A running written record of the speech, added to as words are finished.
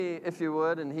If you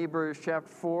would, in Hebrews chapter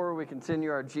 4, we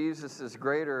continue our Jesus is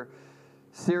Greater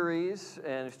series,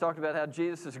 and he's talked about how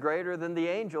Jesus is greater than the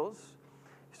angels.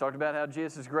 He's talked about how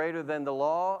Jesus is greater than the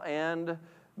law and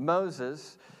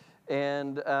Moses,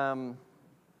 and so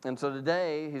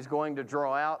today he's going to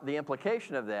draw out the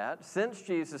implication of that. Since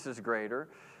Jesus is greater,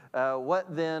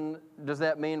 what then does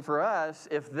that mean for us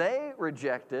if they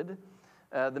rejected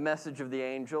the message of the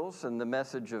angels and the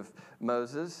message of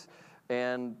Moses,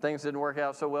 and things didn't work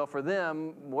out so well for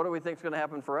them? What do we think is going to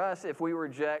happen for us if we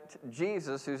reject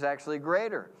Jesus, who's actually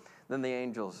greater than the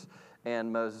angels and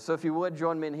Moses? So if you would,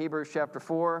 join me in Hebrews chapter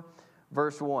 4,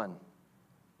 verse 1.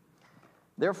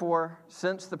 Therefore,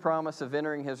 since the promise of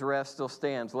entering his rest still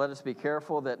stands, let us be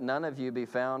careful that none of you be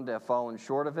found to have fallen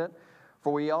short of it.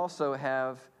 For we also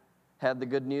have had the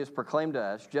good news proclaimed to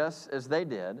us, just as they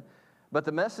did. But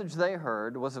the message they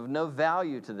heard was of no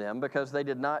value to them because they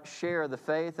did not share the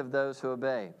faith of those who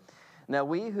obey. Now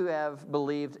we who have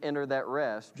believed enter that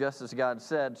rest, just as God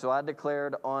said, so I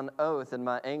declared on oath in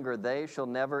my anger, they shall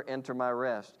never enter my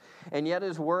rest. And yet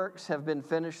his works have been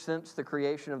finished since the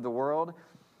creation of the world.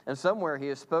 And somewhere he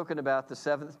has spoken about the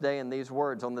seventh day in these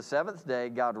words, on the seventh day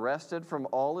God rested from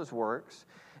all his works.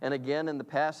 And again in the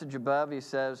passage above he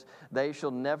says, they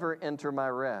shall never enter my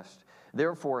rest.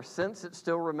 Therefore, since it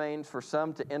still remains for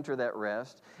some to enter that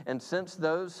rest, and since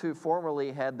those who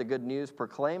formerly had the good news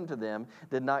proclaimed to them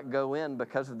did not go in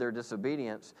because of their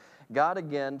disobedience, God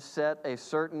again set a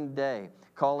certain day,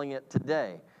 calling it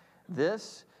today.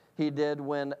 This he did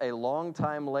when a long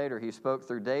time later he spoke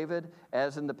through David,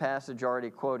 as in the passage already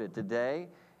quoted. Today,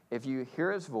 if you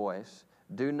hear his voice,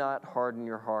 do not harden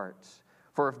your hearts.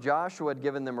 For if Joshua had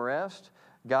given them rest,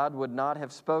 God would not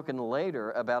have spoken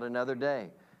later about another day.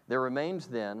 There remains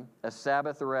then a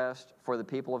Sabbath rest for the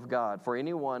people of God. For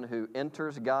anyone who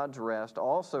enters God's rest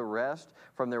also rests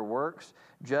from their works,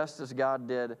 just as God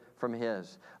did from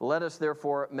his. Let us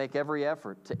therefore make every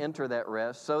effort to enter that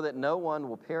rest, so that no one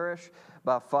will perish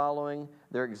by following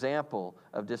their example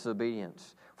of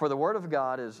disobedience. For the word of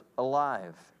God is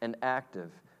alive and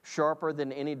active, sharper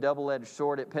than any double-edged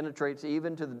sword. It penetrates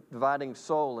even to the dividing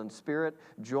soul and spirit,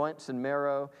 joints and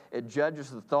marrow. It judges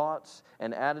the thoughts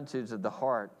and attitudes of the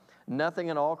heart. Nothing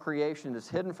in all creation is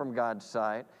hidden from God's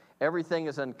sight. Everything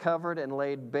is uncovered and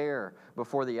laid bare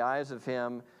before the eyes of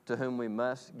him to whom we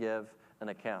must give an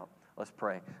account. Let's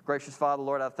pray. Gracious Father,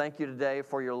 Lord, I thank you today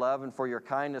for your love and for your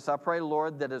kindness. I pray,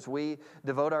 Lord, that as we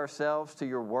devote ourselves to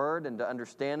your word and to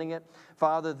understanding it,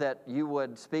 Father, that you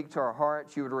would speak to our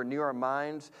hearts, you would renew our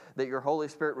minds, that your Holy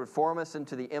Spirit would form us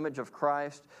into the image of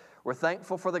Christ. We're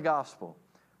thankful for the gospel.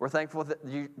 We're thankful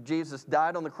that Jesus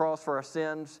died on the cross for our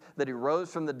sins, that he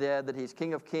rose from the dead, that he's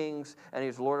King of Kings and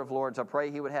he's Lord of Lords. I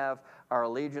pray he would have our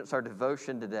allegiance, our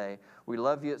devotion today. We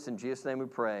love you. It's in Jesus' name we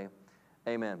pray.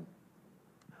 Amen.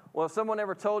 Well, if someone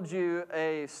ever told you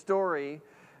a story,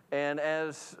 and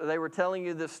as they were telling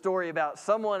you this story about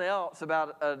someone else,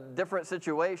 about a different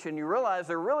situation, you realize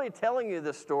they're really telling you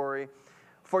this story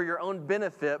for your own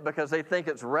benefit because they think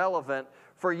it's relevant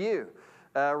for you.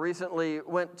 Recently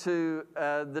went to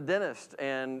the dentist,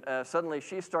 and suddenly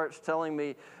she starts telling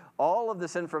me all of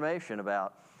this information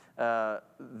about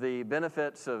the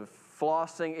benefits of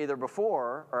flossing either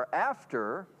before or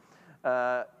after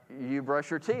you brush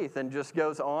your teeth, and just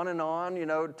goes on,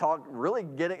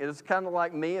 it's kind of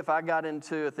like me if I got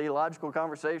into a theological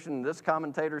conversation, and this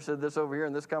commentator said this over here,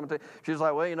 and this commentator, she's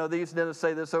like, well, these dentists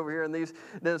say this over here, and these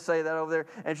dentists say that over there,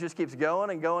 and she just keeps going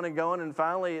and going and going, and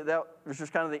finally, that was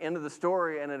just kind of the end of the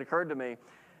story, and it occurred to me,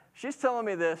 she's telling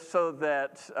me this so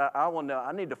that I will know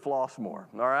I need to floss more,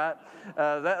 all right?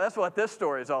 That's what this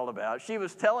story is all about. She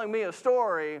was telling me a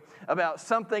story about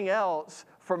something else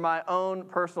for my own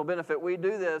personal benefit. We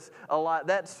do this a lot.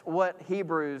 That's what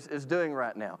Hebrews is doing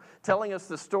right now, telling us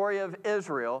the story of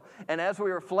Israel. And as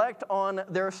we reflect on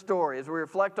their story, as we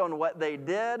reflect on what they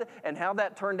did and how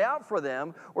that turned out for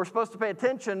them, we're supposed to pay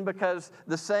attention because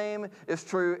the same is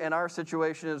true in our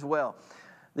situation as well.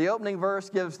 The opening verse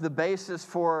gives the basis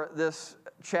for this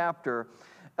chapter.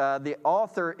 The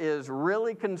author is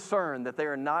really concerned that they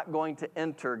are not going to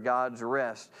enter God's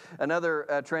rest.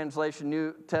 Another translation,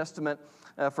 New Testament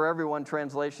for Everyone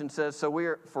translation says,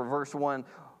 for verse 1,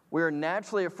 we are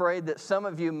naturally afraid that some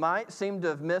of you might seem to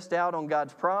have missed out on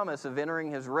God's promise of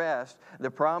entering his rest, the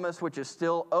promise which is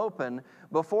still open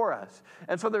before us.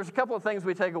 And so there's a couple of things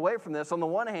we take away from this. On the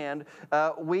one hand,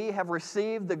 we have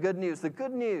received the good news. The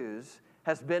good news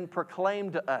has been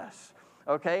proclaimed to us.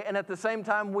 Okay, and at the same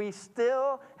time, we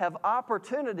still have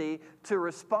opportunity to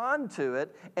respond to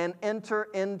it and enter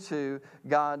into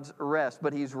God's rest.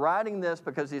 But he's writing this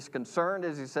because he's concerned,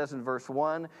 as he says in verse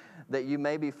 1, that you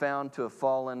may be found to have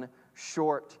fallen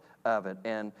short of it.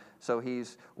 And so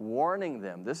he's warning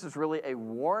them. This is really a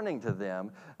warning to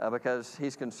them because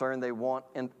he's concerned they will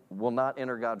not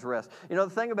enter God's rest. You know,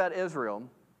 the thing about Israel,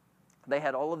 they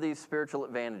had all of these spiritual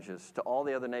advantages to all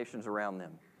the other nations around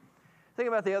them. Think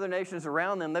about the other nations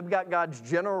around them. They've got God's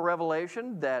general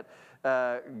revelation that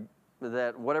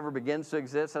whatever begins to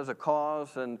exist has a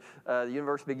cause, and the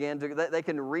universe began to. They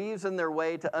can reason their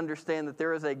way to understand that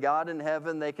there is a God in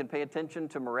heaven. They can pay attention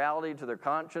to morality, to their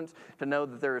conscience, to know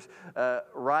that there's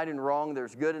right and wrong,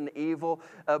 there's good and evil.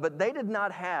 But they did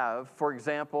not have, for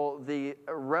example, the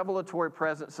revelatory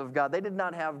presence of God. They did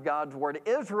not have God's word.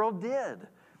 Israel did.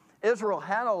 Israel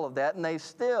had all of that, and they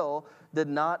still did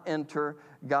not enter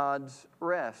God's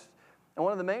rest. And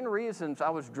one of the main reasons I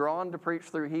was drawn to preach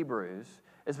through Hebrews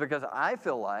is because I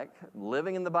feel like,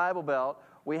 living in the Bible Belt,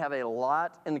 we have a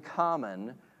lot in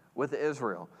common with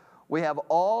Israel. We have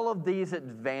all of these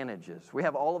advantages. We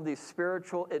have all of these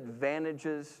spiritual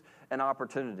advantages and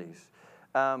opportunities.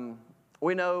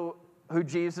 We know who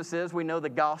Jesus is. We know the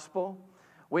gospel.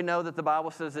 We know that the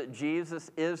Bible says that Jesus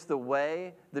is the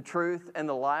way, the truth, and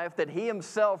the life, that he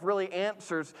himself really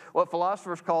answers what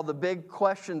philosophers call the big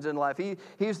questions in life.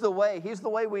 He's the way. He's the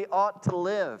way we ought to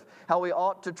live, how we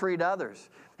ought to treat others.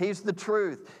 He's the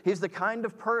truth. He's the kind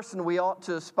of person we ought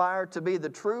to aspire to be, the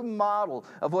true model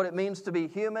of what it means to be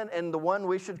human and the one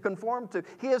we should conform to.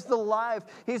 He is the life.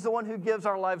 He's the one who gives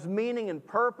our lives meaning and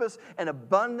purpose and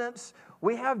abundance.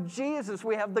 We have Jesus.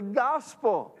 We have the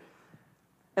gospel.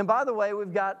 And by the way,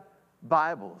 we've got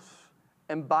Bibles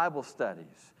and Bible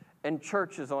studies and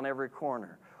churches on every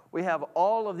corner. We have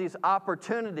all of these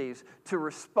opportunities to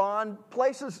respond.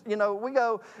 Places, we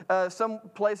go some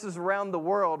places around the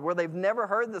world where they've never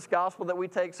heard this gospel that we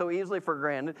take so easily for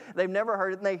granted. They've never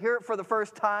heard it, and they hear it for the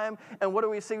first time. And what do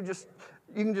we see?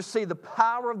 You can just see the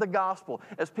power of the gospel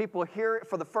as people hear it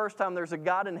for the first time. There's a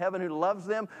God in heaven who loves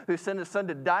them, who sent his son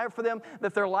to die for them,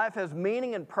 that their life has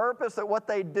meaning and purpose, that what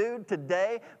they do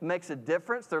today makes a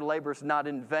difference, their labor is not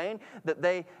in vain, that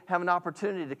they have an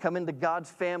opportunity to come into God's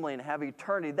family and have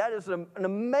eternity. That is an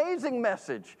amazing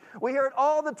message. We hear it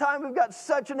all the time. We've got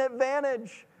such an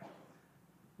advantage.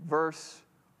 Verse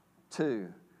 2.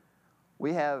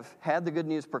 We have had the good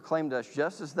news proclaimed to us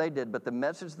just as they did, but the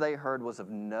message they heard was of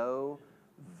no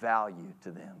value to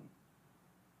them.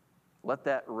 Let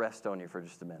that rest on you for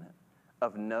just a minute.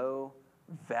 Of no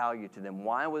value to them.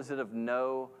 Why was it of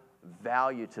no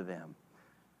value to them?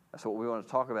 That's what we want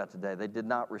to talk about today. They did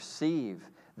not receive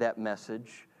that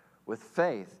message with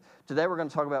faith. Today we're going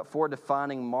to talk about 4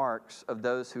 defining marks of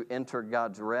those who enter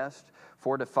God's rest.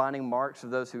 4 defining marks of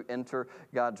those who enter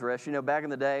God's rest. You know, back in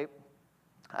the day,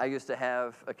 I used to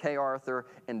have a Kay Arthur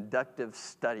inductive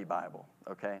study Bible,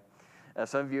 okay?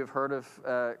 Some of you have heard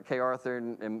of Kay Arthur,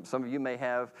 and some of you may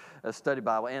have a study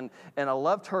Bible. And I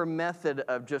loved her method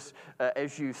of just,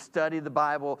 as you study the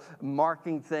Bible,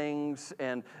 marking things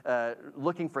and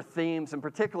looking for themes, and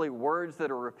particularly words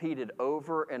that are repeated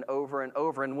over and over and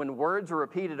over. And when words are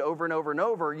repeated over and over and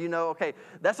over, you know, okay,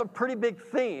 that's a pretty big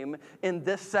theme in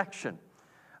this section.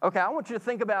 Okay, I want you to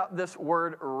think about this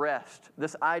word rest,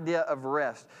 this idea of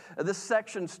rest. This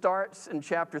section starts in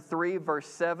chapter 3, verse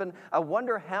 7. I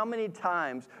wonder how many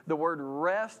times the word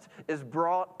rest is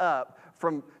brought up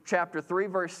from chapter 3,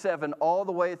 verse 7, all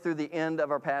the way through the end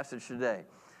of our passage today.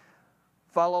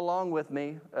 Follow along with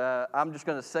me. I'm just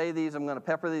going to say these. I'm going to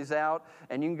pepper these out,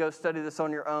 and you can go study this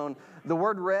on your own. The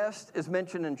word rest is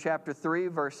mentioned in chapter 3,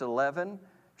 verse 11,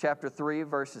 chapter 3,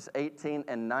 verses 18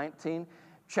 and 19,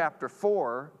 chapter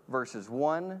 4, verses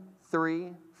 1,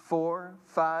 3, 4,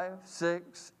 5,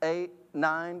 6, 8,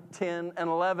 9, 10, and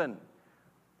 11.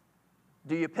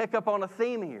 Do you pick up on a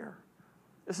theme here?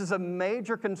 This is a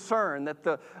major concern that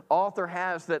the author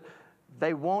has, that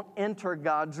they won't enter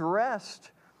God's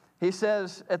rest. He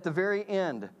says at the very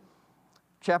end,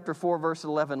 chapter 4, verse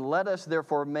 11, let us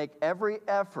therefore make every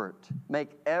effort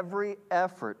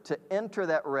to enter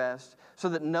that rest so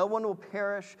that no one will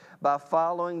perish by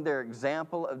following their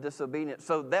example of disobedience.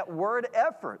 So that word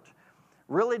effort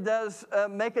really does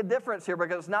make a difference here,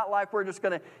 because it's not like we're just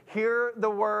going to hear the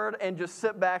word and just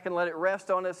sit back and let it rest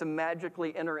on us and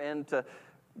magically enter into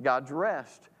God's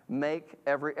rest. Make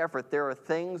every effort. There are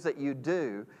things that you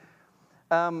do.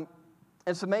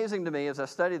 It's amazing to me as I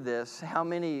studied this how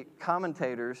many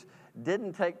commentators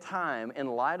didn't take time, in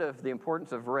light of the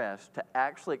importance of rest, to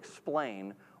actually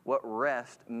explain what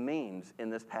rest means in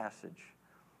this passage.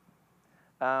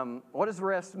 What does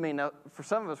rest mean? Now, for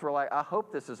some of us, we're like, I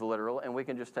hope this is literal and we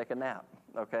can just take a nap,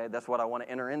 okay? That's what I want to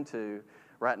enter into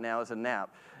right now, is a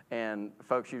nap. And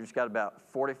folks, you just got about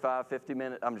 45, 50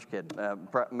 minutes. I'm just kidding.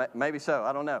 Maybe so.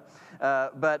 I don't know.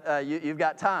 But you've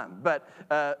got time. But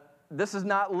this is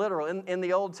not literal. In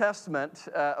the Old Testament,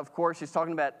 of course, he's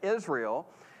talking about Israel.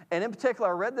 And in particular,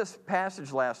 I read this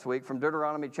passage last week from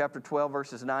Deuteronomy chapter 12,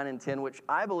 verses 9 and 10, which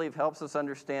I believe helps us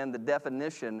understand the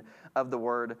definition of the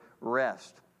word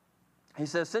rest. He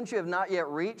says, since you have not yet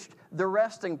reached the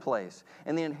resting place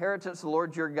and the inheritance the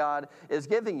Lord your God is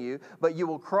giving you, but you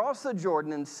will cross the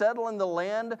Jordan and settle in the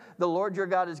land the Lord your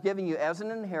God is giving you as an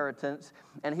inheritance,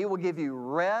 and he will give you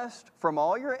rest from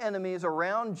all your enemies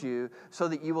around you so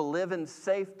that you will live in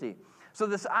safety. So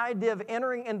this idea of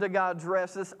entering into God's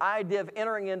rest, this idea of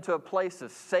entering into a place of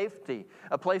safety,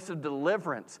 a place of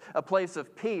deliverance, a place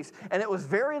of peace, and it was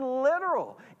very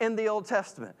literal in the Old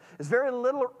Testament. It's very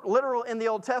literal in the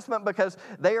Old Testament because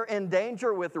they are in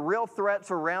danger with real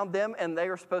threats around them, and they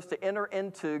are supposed to enter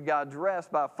into God's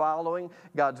rest by following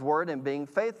God's word and being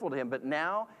faithful to him. But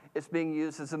now it's being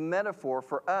used as a metaphor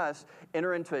for us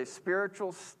enter into a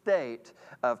spiritual state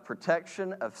of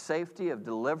protection, of safety, of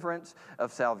deliverance,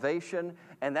 of salvation,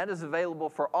 and that is available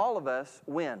for all of us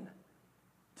when?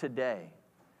 Today.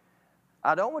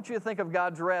 I don't want you to think of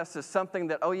God's rest as something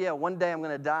that, oh yeah, one day I'm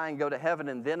going to die and go to heaven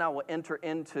and then I will enter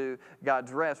into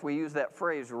God's rest. We use that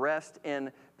phrase, rest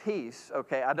in peace,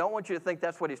 okay? I don't want you to think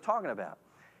that's what he's talking about.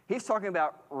 He's talking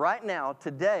about right now,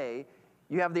 today,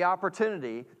 you have the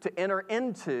opportunity to enter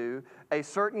into a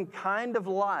certain kind of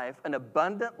life, an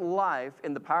abundant life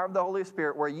in the power of the Holy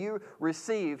Spirit where you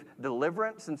receive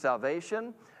deliverance and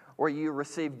salvation, where you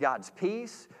receive God's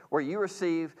peace, where you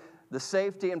receive the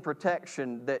safety and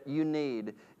protection that you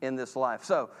need in this life.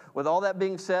 So, with all that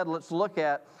being said, let's look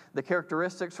at the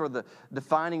characteristics or the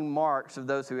defining marks of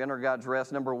those who enter God's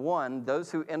rest. Number one,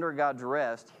 those who enter God's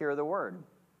rest hear the word.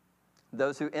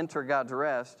 Those who enter God's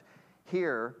rest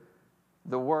hear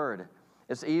the word.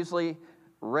 It's easily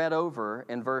read over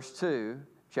in verse 2,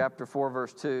 chapter 4,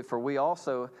 verse 2, for we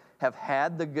also have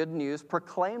had the good news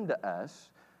proclaimed to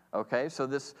us. Okay, so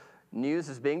this news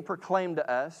is being proclaimed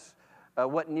to us.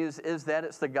 What news is that?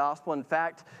 It's the gospel. In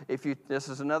fact, this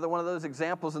is another one of those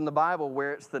examples in the Bible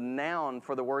where it's the noun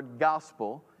for the word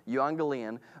gospel,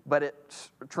 euangelion, but it's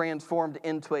transformed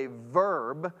into a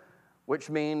verb, which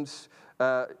means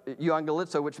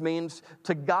euangelizo, which means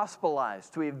to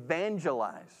gospelize, to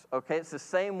evangelize. Okay, it's the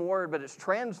same word, but it's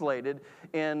translated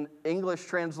in English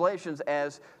translations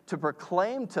as to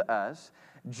proclaim to us,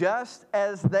 just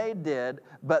as they did,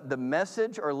 but the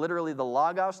message, or literally the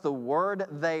logos, the word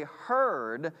they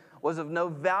heard, was of no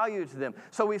value to them.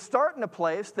 So we start in a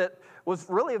place that was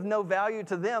really of no value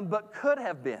to them, but could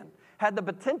have been, had the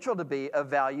potential to be of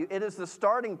value. It is the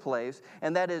starting place,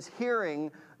 and that is hearing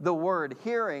the word,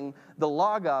 hearing the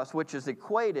logos, which is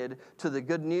equated to the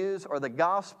good news or the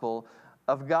gospel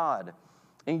of God.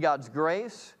 In God's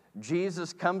grace,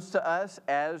 Jesus comes to us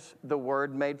as the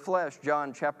Word made flesh.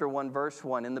 John chapter 1, verse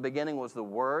 1. In the beginning was the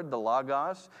Word, the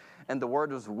Logos, and the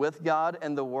Word was with God,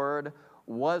 and the Word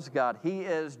was God.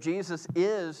 Jesus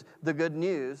is the good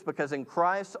news, because in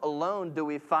Christ alone do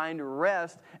we find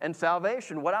rest and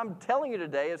salvation. What I'm telling you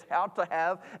today is how to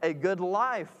have a good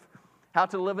life, how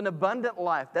to live an abundant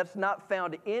life. That's not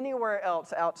found anywhere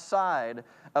else outside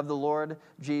of the Lord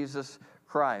Jesus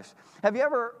Christ. Have you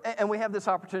ever, and we have this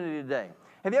opportunity today,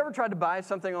 have you ever tried to buy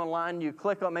something online? You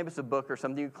click on, maybe it's a book or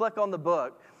something, you click on the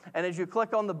book, and as you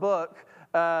click on the book,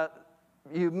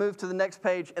 you move to the next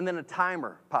page, and then a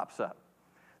timer pops up.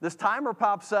 This timer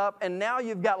pops up, and now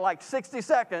you've got like 60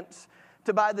 seconds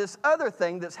to buy this other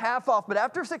thing that's half off, but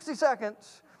after 60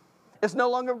 seconds, it's no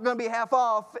longer going to be half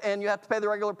off, and you have to pay the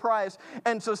regular price.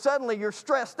 And so suddenly you're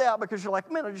stressed out because you're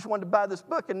like, man, I just wanted to buy this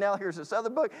book, and now here's this other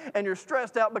book. And you're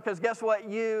stressed out because guess what?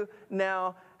 You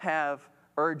now have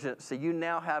urgency. You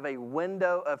now have a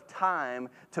window of time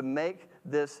to make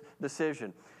this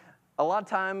decision. A lot of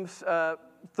times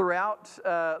throughout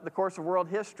the course of world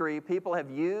history, people have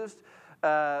used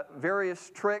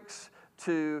various tricks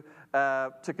to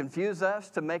confuse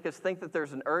us, to make us think that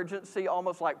there's an urgency,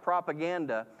 almost like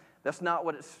propaganda. That's not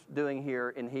what it's doing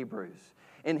here in Hebrews.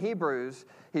 In Hebrews,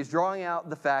 he's drawing out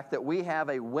the fact that we have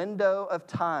a window of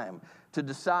time to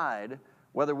decide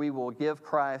whether we will give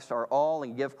Christ our all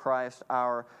and give Christ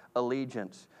our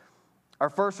allegiance.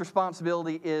 Our first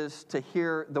responsibility is to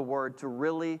hear the word, to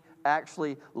really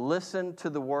actually listen to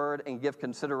the word and give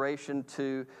consideration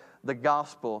to the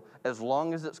gospel as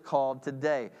long as it's called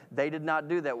today. They did not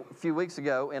do that. A few weeks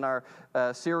ago in our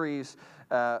series,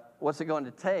 What's It Going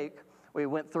to Take?, we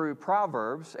went through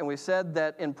Proverbs, and we said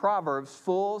that in Proverbs,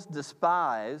 fools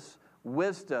despise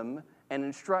wisdom and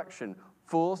instruction.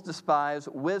 Fools despise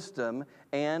wisdom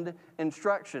and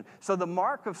instruction. So the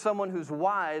mark of someone who's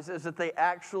wise is that they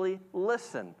actually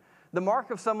listen. The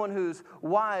mark of someone who's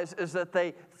wise is that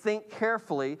they think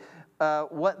carefully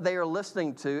what they are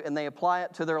listening to, and they apply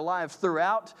it to their lives.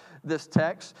 Throughout this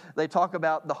text, they talk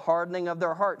about the hardening of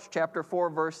their hearts. Chapter 4,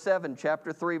 verse 7,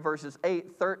 chapter 3, verses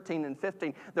 8, 13, and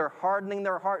 15. They're hardening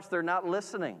their hearts. They're not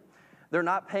listening. They're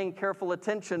not paying careful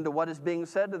attention to what is being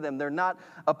said to them. They're not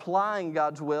applying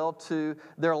God's will to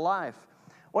their life.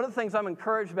 One of the things I'm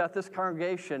encouraged about this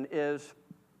congregation is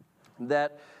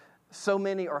that so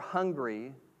many are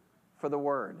hungry for the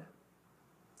Word.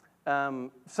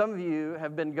 Some of you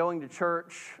have been going to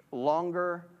church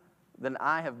longer than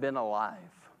I have been alive,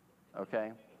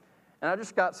 okay? And I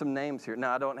just got some names here. No,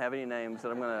 I don't have any names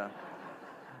that I'm going to...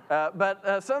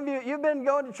 But some of you, you've been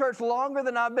going to church longer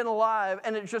than I've been alive,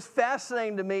 and it's just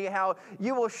fascinating to me how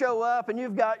you will show up, and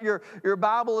you've got your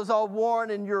Bible is all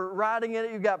worn, and you're writing in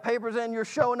it, you've got papers in, you're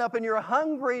showing up, and you're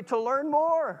hungry to learn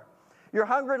more. You're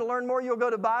hungry to learn more. You'll go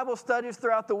to Bible studies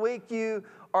throughout the week. You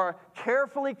are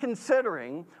carefully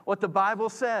considering what the Bible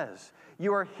says.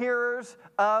 You are hearers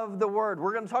of the Word.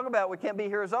 We're going to talk about we can't be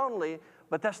hearers only,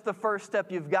 but that's the first step.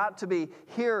 You've got to be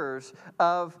hearers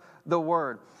of the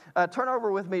Word. Turn over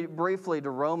with me briefly to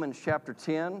Romans chapter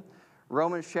 10.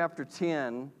 Romans chapter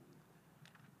 10,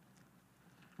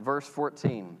 verse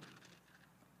 14.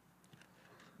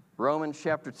 Romans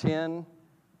chapter 10,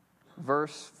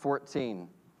 verse 14.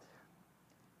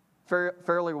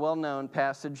 Fairly well-known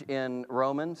passage in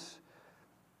Romans.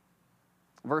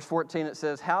 Verse 14, it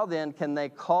says, "How then can they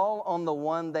call on the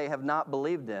one they have not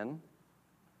believed in?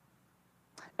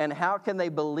 And how can they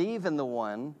believe in the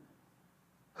one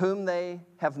whom they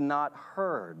have not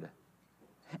heard?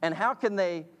 And how can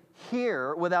they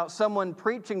hear without someone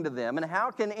preaching to them? And how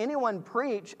can anyone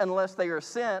preach unless they are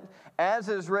sent? As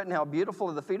it is written, how beautiful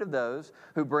are the feet of those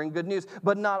who bring good news."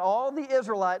 But not all the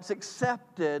Israelites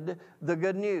accepted the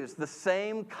good news. The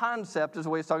same concept as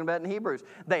what he's talking about in Hebrews.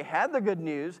 They had the good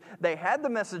news. They had the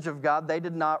message of God. They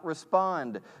did not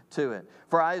respond to it.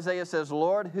 For Isaiah says,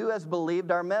 "Lord, who has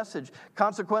believed our message?"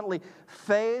 Consequently,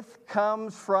 faith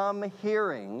comes from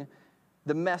hearing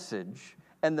the message,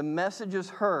 and the message is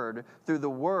heard through the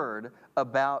word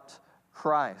about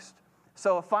Christ.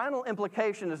 So a final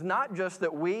implication is not just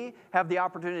that we have the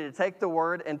opportunity to take the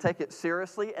word and take it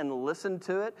seriously and listen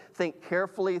to it, think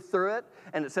carefully through it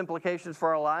and its implications for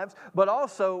our lives, but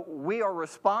also we are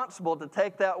responsible to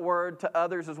take that word to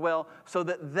others as well so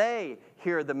that they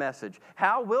hear the message.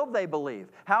 How will they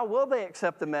believe? How will they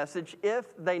accept the message if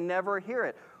they never hear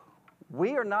it?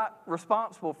 We are not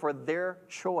responsible for their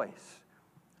choice.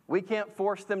 We can't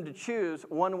force them to choose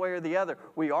one way or the other.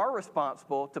 We are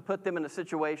responsible to put them in a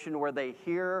situation where they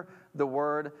hear the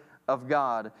word of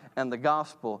God and the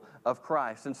gospel of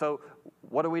Christ. And so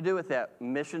what do we do with that?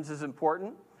 Missions is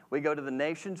important. We go to the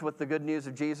nations with the good news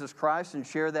of Jesus Christ and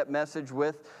share that message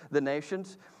with the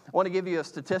nations. I want to give you a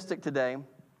statistic today.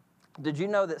 Did you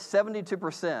know that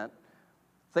 72%,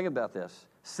 think about this,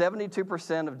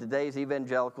 72% of today's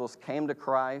evangelicals came to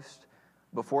Christ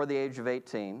before the age of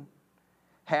 18.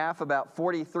 Half, about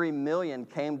 43 million,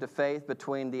 came to faith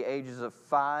between the ages of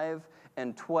 5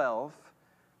 and 12.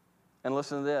 And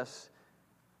listen to this.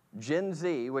 Gen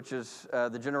Z, which is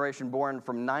the generation born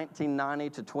from 1990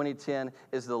 to 2010,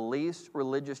 is the least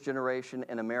religious generation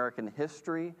in American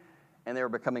history, and they are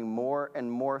becoming more and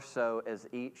more so as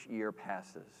each year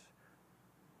passes.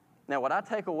 Now, what I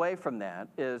take away from that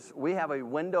is we have a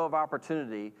window of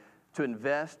opportunity to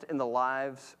invest in the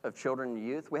lives of children and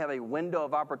youth. We have a window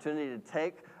of opportunity to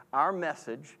take our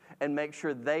message and make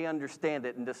sure they understand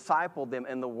it and disciple them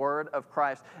in the word of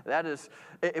Christ. That is,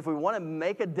 if we want to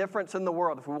make a difference in the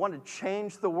world, if we want to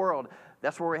change the world,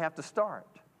 that's where we have to start.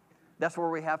 That's where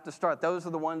we have to start. Those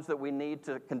are the ones that we need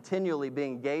to continually be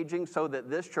engaging so that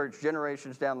this church,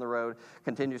 generations down the road,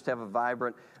 continues to have a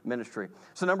vibrant ministry.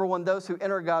 So number one, those who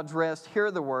enter God's rest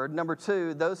hear the word. Number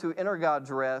two, those who enter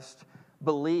God's rest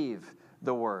believe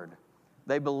the word.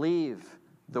 They believe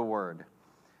the word.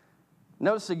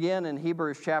 Notice again in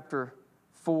Hebrews chapter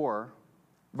 4,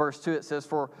 verse 2, it says,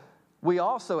 "For we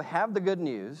also have the good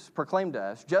news proclaimed to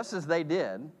us, just as they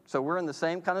did." So we're in the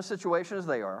same kind of situation as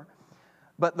they are.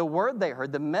 "But the word they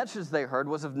heard, the message they heard,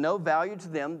 was of no value to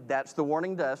them." That's the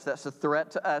warning to us. That's the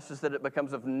threat to us, is that it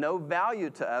becomes of no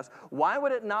value to us. Why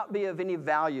would it not be of any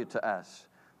value to us?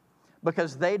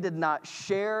 Because they did not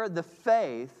share the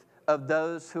faith of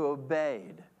those who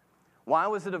obeyed. Why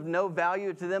was it of no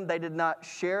value to them? They did not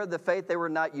share the faith. They were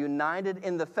not united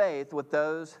in the faith with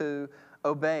those who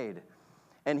obeyed.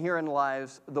 And herein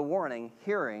lies the warning.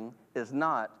 Hearing is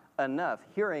not enough.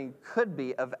 Hearing could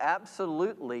be of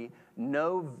absolutely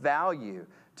no value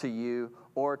to you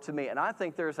or to me. And I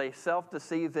think there's a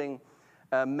self-deceiving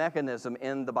mechanism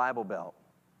in the Bible Belt.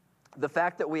 The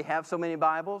fact that we have so many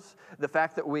Bibles, the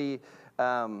fact that we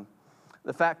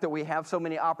the fact that we have so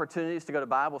many opportunities to go to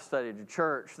Bible study, to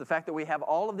church, the fact that we have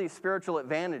all of these spiritual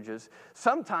advantages,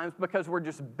 sometimes because we're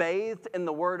just bathed in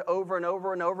the Word over and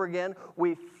over and over again,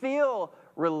 we feel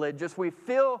religious, we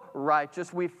feel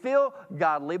righteous, we feel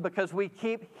godly because we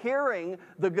keep hearing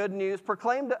the good news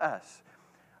proclaimed to us.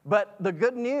 But the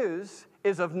good news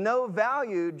is of no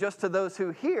value just to those who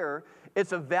hear.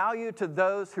 It's of value to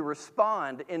those who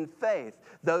respond in faith,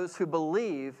 those who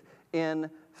believe in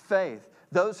faith.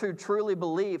 Those who truly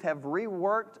believe have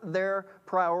reworked their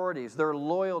priorities, their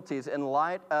loyalties in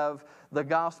light of the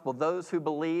gospel. Those who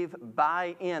believe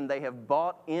buy in. They have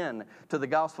bought in to the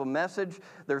gospel message.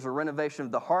 There's a renovation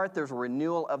of the heart. There's a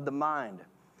renewal of the mind.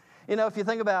 You know, if you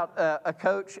think about a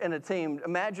coach and a team,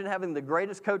 imagine having the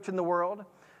greatest coach in the world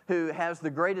who has the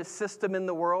greatest system in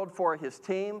the world for his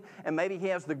team, and maybe he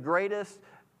has the greatest,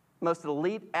 most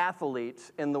elite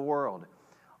athletes in the world.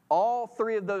 All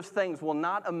three of those things will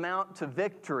not amount to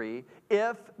victory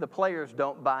if the players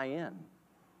don't buy in.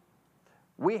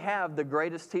 We have the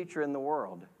greatest teacher in the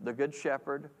world, the Good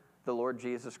Shepherd, the Lord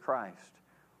Jesus Christ,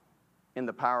 in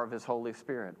the power of His Holy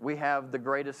Spirit. We have the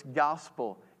greatest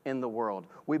gospel in the world.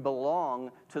 We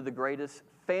belong to the greatest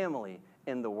family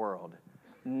in the world.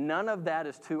 None of that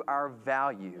is to our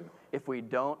value if we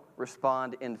don't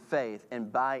respond in faith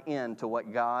and buy into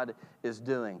what God is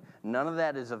doing. None of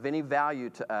that is of any value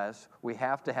to us. We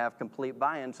have to have complete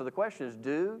buy-in. So the question is,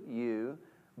 do you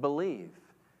believe?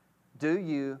 Do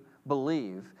you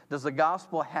believe? Does the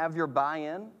gospel have your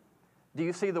buy-in? Do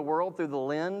you see the world through the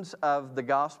lens of the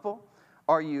gospel?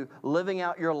 Are you living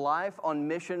out your life on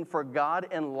mission for God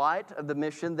in light of the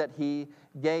mission that He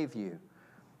gave you?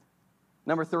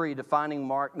 Number three, defining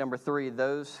mark number three,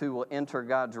 those who will enter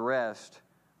God's rest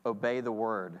obey the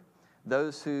word.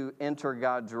 Those who enter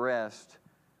God's rest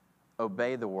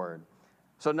obey the word.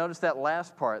 So notice that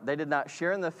last part. They did not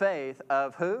share in the faith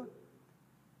of who?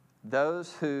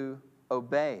 Those who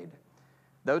obeyed.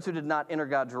 Those who did not enter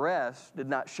God's rest did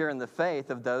not share in the faith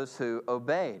of those who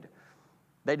obeyed.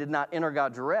 They did not enter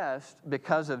God's rest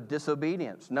because of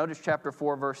disobedience. Notice chapter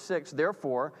 4, verse 6.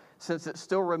 Therefore, since it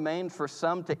still remains for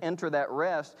some to enter that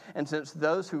rest, and since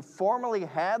those who formerly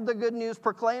had the good news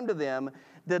proclaimed to them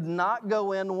did not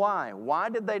go in, why? Why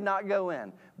did they not go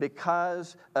in?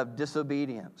 Because of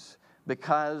disobedience.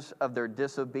 Because of their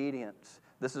disobedience.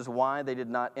 This is why they did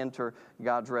not enter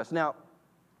God's rest. Now,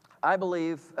 I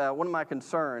believe one of my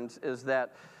concerns is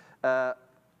that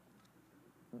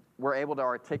we're able to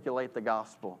articulate the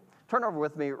gospel. Turn over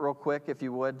with me real quick, if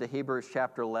you would, to Hebrews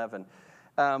chapter 11.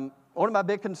 One of my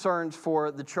big concerns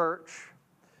for the church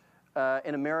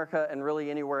in America and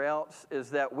really anywhere else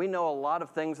is that we know a lot of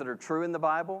things that are true in the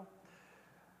Bible.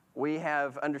 We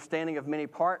have understanding of many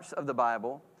parts of the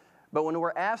Bible. But when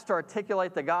we're asked to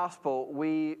articulate the gospel,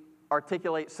 we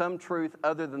articulate some truth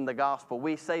other than the gospel.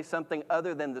 We say something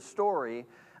other than the story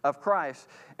of Christ.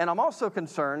 And I'm also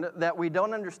concerned that we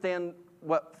don't understand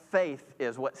what faith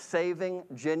is, what saving,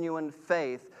 genuine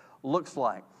faith looks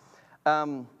like.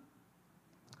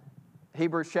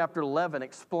 Hebrews chapter 11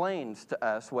 explains to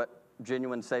us what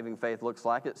genuine saving faith looks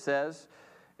like. It says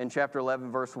in chapter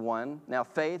 11, verse 1, now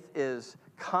faith is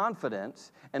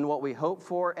confidence in what we hope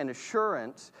for and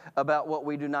assurance about what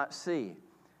we do not see.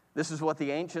 This is what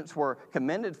the ancients were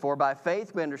commended for. By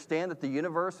faith, we understand that the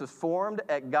universe was formed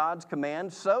at God's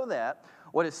command so that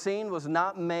what is seen was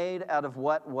not made out of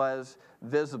what was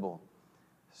visible.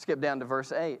 Skip down to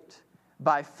verse 8.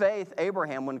 By faith,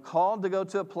 Abraham, when called to go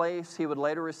to a place he would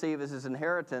later receive as his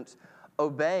inheritance,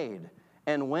 obeyed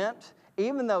and went,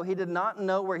 even though he did not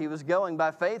know where he was going.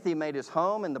 By faith, he made his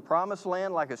home in the promised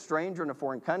land like a stranger in a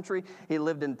foreign country. He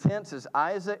lived in tents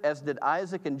as did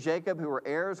Isaac and Jacob, who were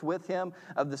heirs with him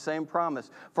of the same promise.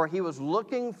 For he was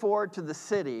looking forward to the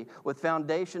city with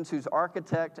foundations whose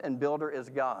architect and builder is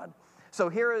God. So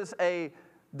here is a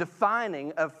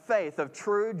defining of faith, of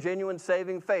true, genuine,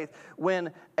 saving faith.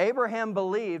 When Abraham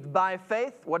believed by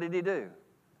faith, what did he do?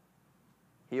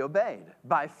 He obeyed.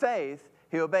 By faith,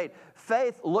 he obeyed.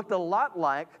 Faith looked a lot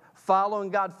like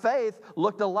following God. Faith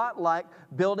looked a lot like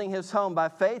building his home. By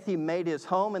faith, he made his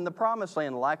home in the promised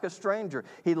land like a stranger.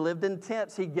 He lived in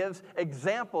tents. He gives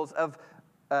examples of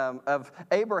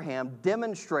Abraham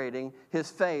demonstrating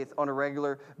his faith on a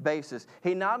regular basis.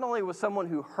 He not only was someone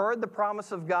who heard the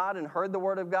promise of God and heard the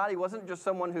word of God, he wasn't just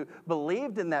someone who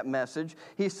believed in that message,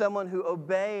 he's someone who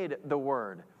obeyed the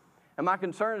word. And my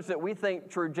concern is that we think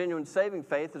true, genuine, saving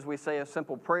faith is we say a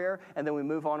simple prayer and then we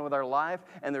move on with our life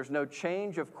and there's no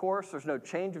change of course, there's no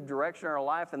change of direction in our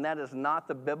life, and that is not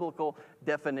the biblical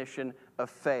definition of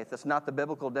faith. That's not the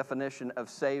biblical definition of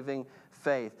saving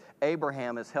faith.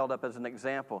 Abraham is held up as an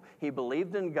example. He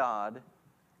believed in God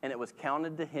and it was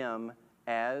counted to him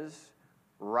as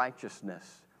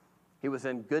righteousness. He was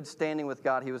in good standing with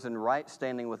God. He was in right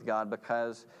standing with God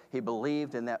because he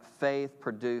believed, and that faith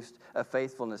produced a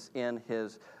faithfulness in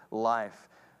his life.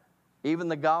 Even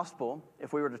the gospel,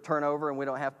 if we were to turn over, and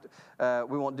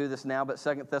we won't do this now, but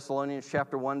 2 Thessalonians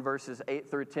chapter 1, verses 8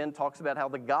 through 10 talks about how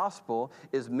the gospel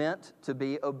is meant to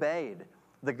be obeyed.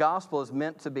 The gospel is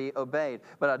meant to be obeyed.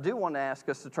 But I do want to ask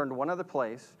us to turn to one other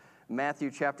place, Matthew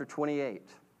chapter 28.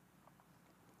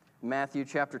 Matthew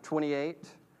chapter 28.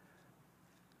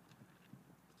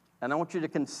 And I want you to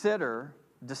consider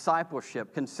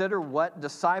discipleship. Consider what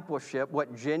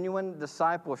genuine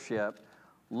discipleship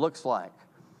looks like.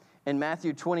 In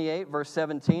Matthew 28, verse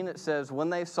 17, it says, when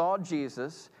they saw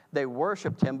Jesus, they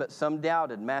worshiped him, but some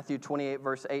doubted. Matthew 28,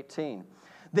 verse 18.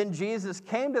 Then Jesus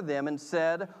came to them and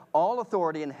said, all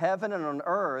authority in heaven and on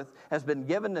earth has been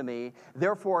given to me.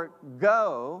 Therefore,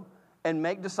 go and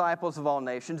make disciples of all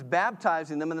nations,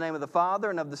 baptizing them in the name of the Father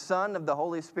and of the Son and of the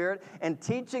Holy Spirit, and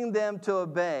teaching them to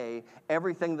obey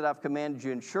everything that I've commanded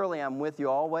you. And surely I'm with you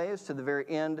always to the very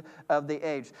end of the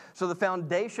age. So the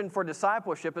foundation for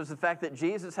discipleship is the fact that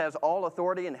Jesus has all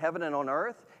authority in heaven and on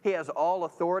earth. He has all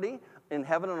authority in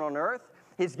heaven and on earth.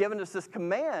 He's given us this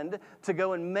command to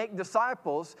go and make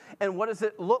disciples. And what does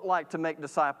it look like to make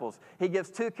disciples? He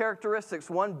gives two characteristics.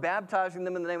 One, baptizing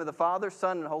them in the name of the Father,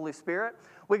 Son, and Holy Spirit.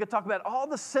 We could talk about all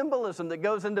the symbolism that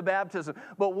goes into baptism.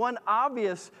 But one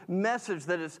obvious message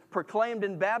that is proclaimed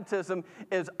in baptism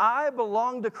is, I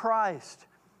belong to Christ.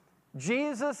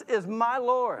 Jesus is my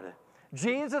Lord.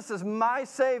 Jesus is my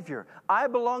Savior. I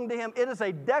belong to him. It is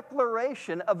a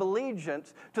declaration of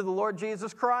allegiance to the Lord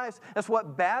Jesus Christ. That's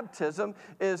what baptism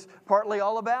is partly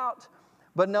all about.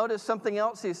 But notice something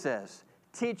else he says.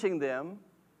 Teaching them.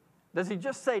 Does he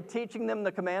just say teaching them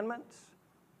the commandments?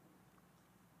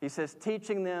 He says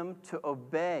teaching them to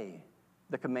obey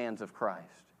the commands of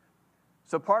Christ.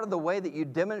 So part of the way that you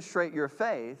demonstrate your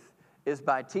faith is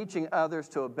by teaching others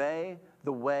to obey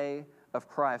the way of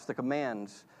Christ, the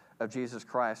commands of Jesus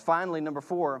Christ. Finally, number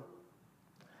 4,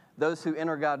 those who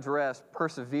enter God's rest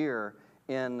persevere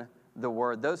in the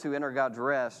Word. Those who enter God's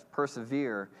rest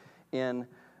persevere in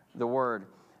the Word.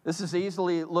 This is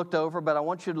easily looked over, but I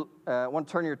want to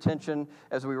turn your attention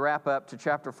as we wrap up to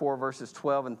chapter 4, verses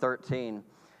 12 and 13.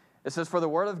 It says, for the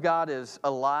Word of God is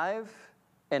alive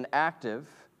and active,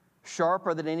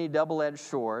 sharper than any double-edged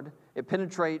sword. It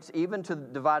penetrates even to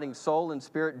dividing soul and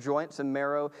spirit, joints and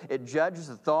marrow. It judges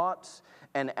the thoughts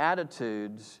and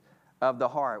attitudes of the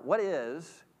heart. What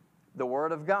is the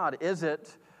Word of God? Is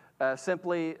it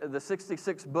simply the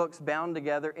 66 books bound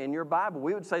together in your Bible?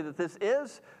 We would say that this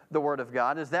is the Word of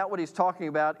God. Is that what he's talking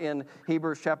about in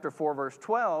Hebrews chapter 4, verse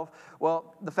 12?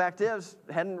 Well, the fact is,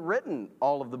 he hadn't written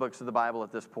all of the books of the Bible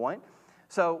at this point.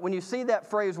 So when you see that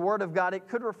phrase, Word of God, it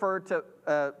could refer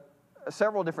to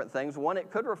several different things. One,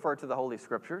 it could refer to the Holy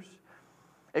Scriptures.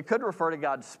 It could refer to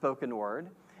God's spoken word.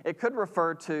 It could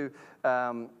refer to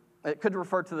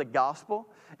the gospel,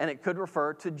 and it could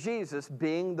refer to Jesus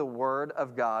being the Word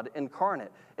of God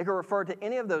incarnate. It could refer to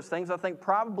any of those things. I think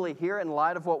probably here, in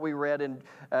light of what we read in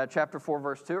chapter 4,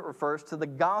 verse 2, it refers to the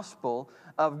gospel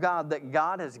of God, that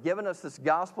God has given us this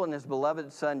gospel in his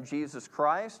beloved Son, Jesus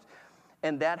Christ,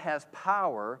 and that has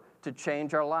power to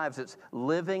change our lives. It's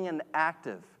living and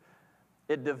active.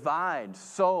 It divides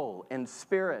soul and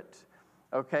spirit,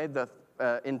 okay, the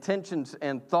intentions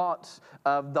and thoughts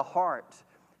of the heart.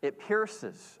 It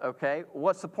pierces, okay?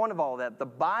 What's the point of all that? The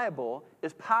Bible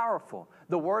is powerful.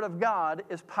 The Word of God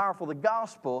is powerful. The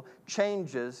gospel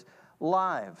changes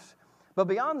lives. But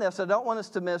beyond this, I don't want us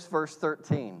to miss verse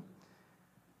 13.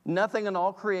 Nothing in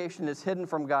all creation is hidden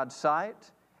from God's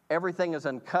sight. Everything is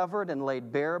uncovered and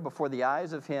laid bare before the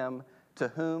eyes of him to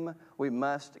whom we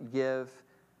must give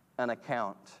an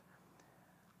account.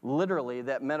 Literally,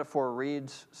 that metaphor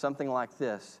reads something like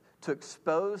this: to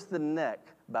expose the neck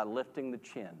by lifting the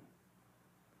chin.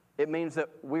 It means that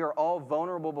we are all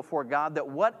vulnerable before God, that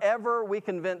whatever we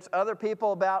convince other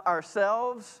people about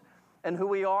ourselves and who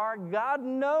we are, God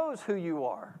knows who you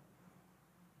are.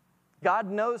 God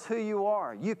knows who you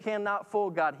are. You cannot fool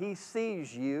God. He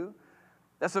sees you.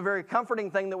 That's a very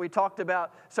comforting thing that we talked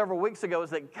about several weeks ago,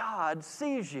 is that God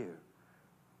sees you.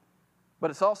 But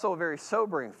it's also a very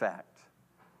sobering fact.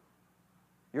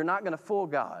 You're not going to fool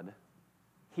God.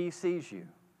 He sees you.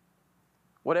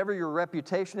 Whatever your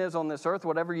reputation is on this earth,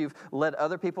 whatever you've led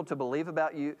other people to believe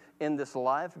about you in this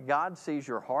life, God sees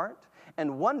your heart.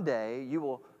 And one day you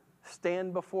will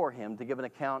stand before him to give an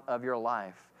account of your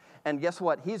life. And guess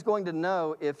what? He's going to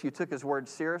know if you took his word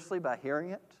seriously by hearing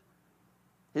it.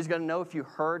 He's going to know if you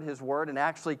heard his word and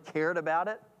actually cared about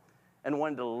it and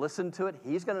wanted to listen to it.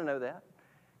 He's going to know that.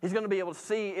 He's going to be able to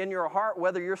see in your heart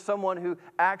whether you're someone who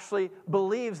actually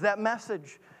believes that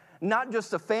message. Not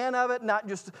just a fan of it, not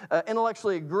just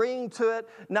intellectually agreeing to it,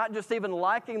 not just even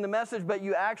liking the message, but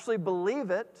you actually believe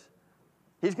it.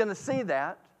 He's going to see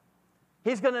that.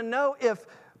 He's going to know if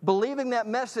believing that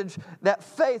message, that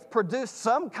faith produced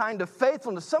some kind of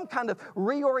faithfulness, some kind of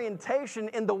reorientation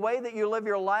in the way that you live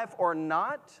your life or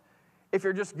not. If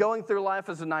you're just going through life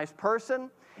as a nice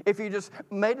person, if you just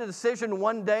made a decision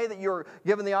one day that you're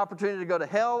given the opportunity to go to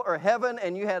hell or heaven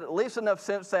and you had at least enough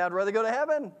sense to say, I'd rather go to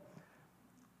heaven.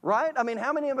 Right? I mean,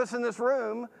 how many of us in this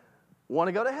room want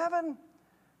to go to heaven?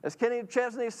 As Kenny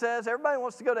Chesney says, everybody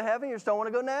wants to go to heaven, you just don't want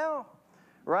to go now.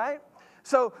 Right?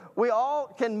 So we all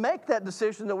can make that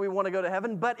decision that we want to go to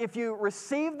heaven, but if you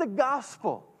receive the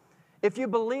gospel, if you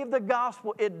believe the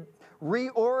gospel, it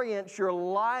reorients your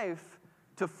life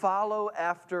to follow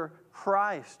after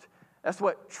Christ. That's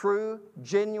what true,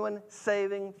 genuine,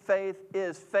 saving faith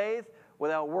is. Faith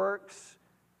without works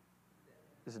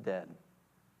is dead.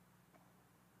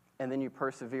 And then you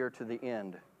persevere to the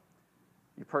end.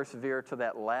 You persevere to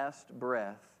that last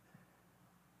breath.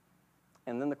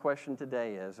 And then the question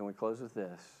today is, and we close with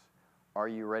this, are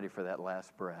you ready for that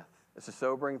last breath? It's a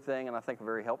sobering thing, and I think a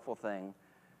very helpful thing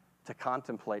to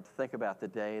contemplate, to think about the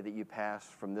day that you pass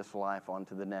from this life on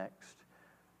to the next.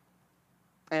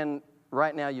 And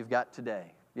right now you've got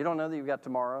today. You don't know that you've got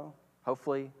tomorrow.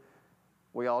 Hopefully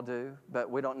we all do,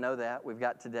 but we don't know that. We've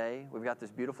got today. We've got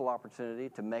this beautiful opportunity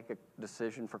to make a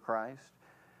decision for Christ.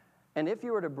 And if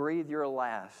you were to breathe your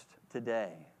last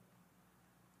today,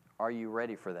 are you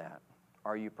ready for that?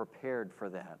 Are you prepared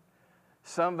for that?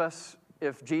 Some of us,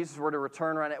 if Jesus were to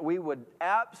return right now, we would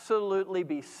absolutely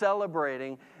be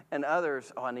celebrating, and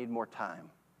others, I need more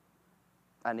time.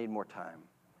 I need more time.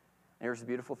 And here's the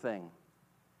beautiful thing.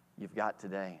 You've got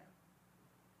today.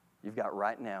 You've got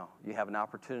right now. You have an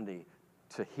opportunity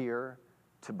to hear,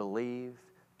 to believe,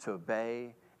 to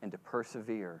obey, and to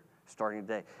persevere starting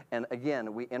today. And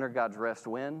again, we enter God's rest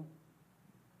when?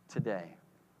 Today.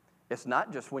 It's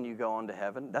not just when you go on to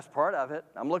heaven. That's part of it.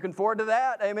 I'm looking forward to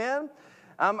that. Amen?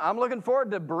 I'm looking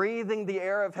forward to breathing the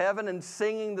air of heaven and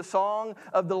singing the song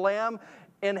of the Lamb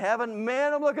in heaven.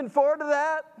 Man, I'm looking forward to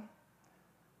that.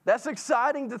 That's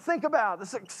exciting to think about.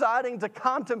 That's exciting to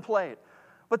contemplate.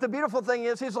 But the beautiful thing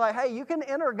is, he's like, hey, you can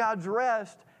enter God's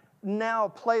rest now, a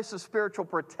place of spiritual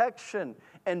protection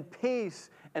and peace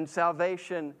and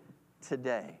salvation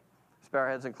today. Let's bow our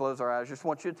heads and close our eyes. Just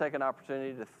want you to take an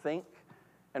opportunity to think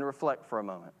and reflect for a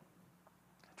moment.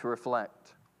 To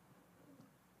reflect.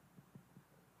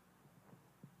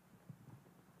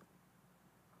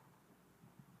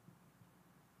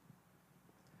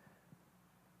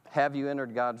 Have you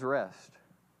entered God's rest?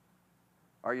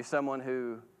 Are you someone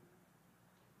who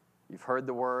you've heard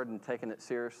the word and taken it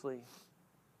seriously?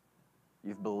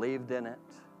 You've believed in it.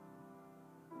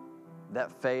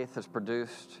 That faith has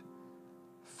produced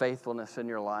faithfulness in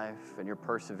your life, and you're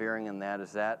persevering in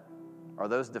that. Are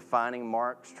those defining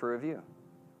marks true of you?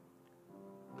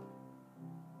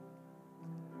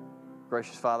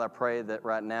 Gracious Father, I pray that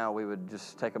right now we would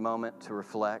just take a moment to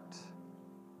reflect.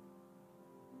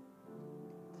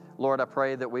 Lord, I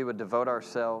pray that we would devote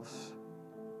ourselves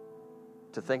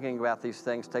to thinking about these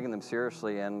things, taking them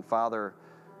seriously, and Father,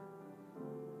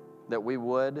 that we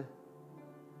would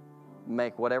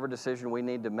make whatever decision we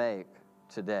need to make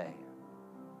today.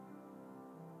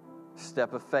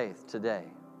 Step of faith today.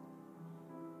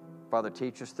 Father,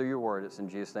 teach us through your word. It's in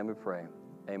Jesus' name we pray.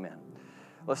 Amen.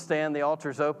 Let's stand. The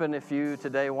altar's open. If you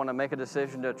today want to make a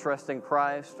decision to trust in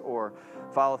Christ or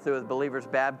follow through with believer's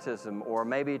baptism, or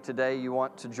maybe today you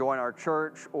want to join our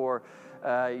church, or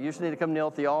you just need to come kneel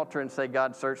at the altar and say,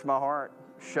 God, search my heart.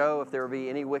 Show if there be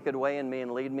any wicked way in me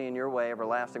and lead me in your way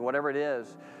everlasting. Whatever it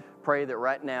is, pray that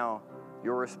right now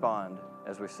you'll respond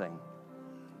as we sing.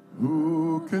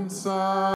 Who can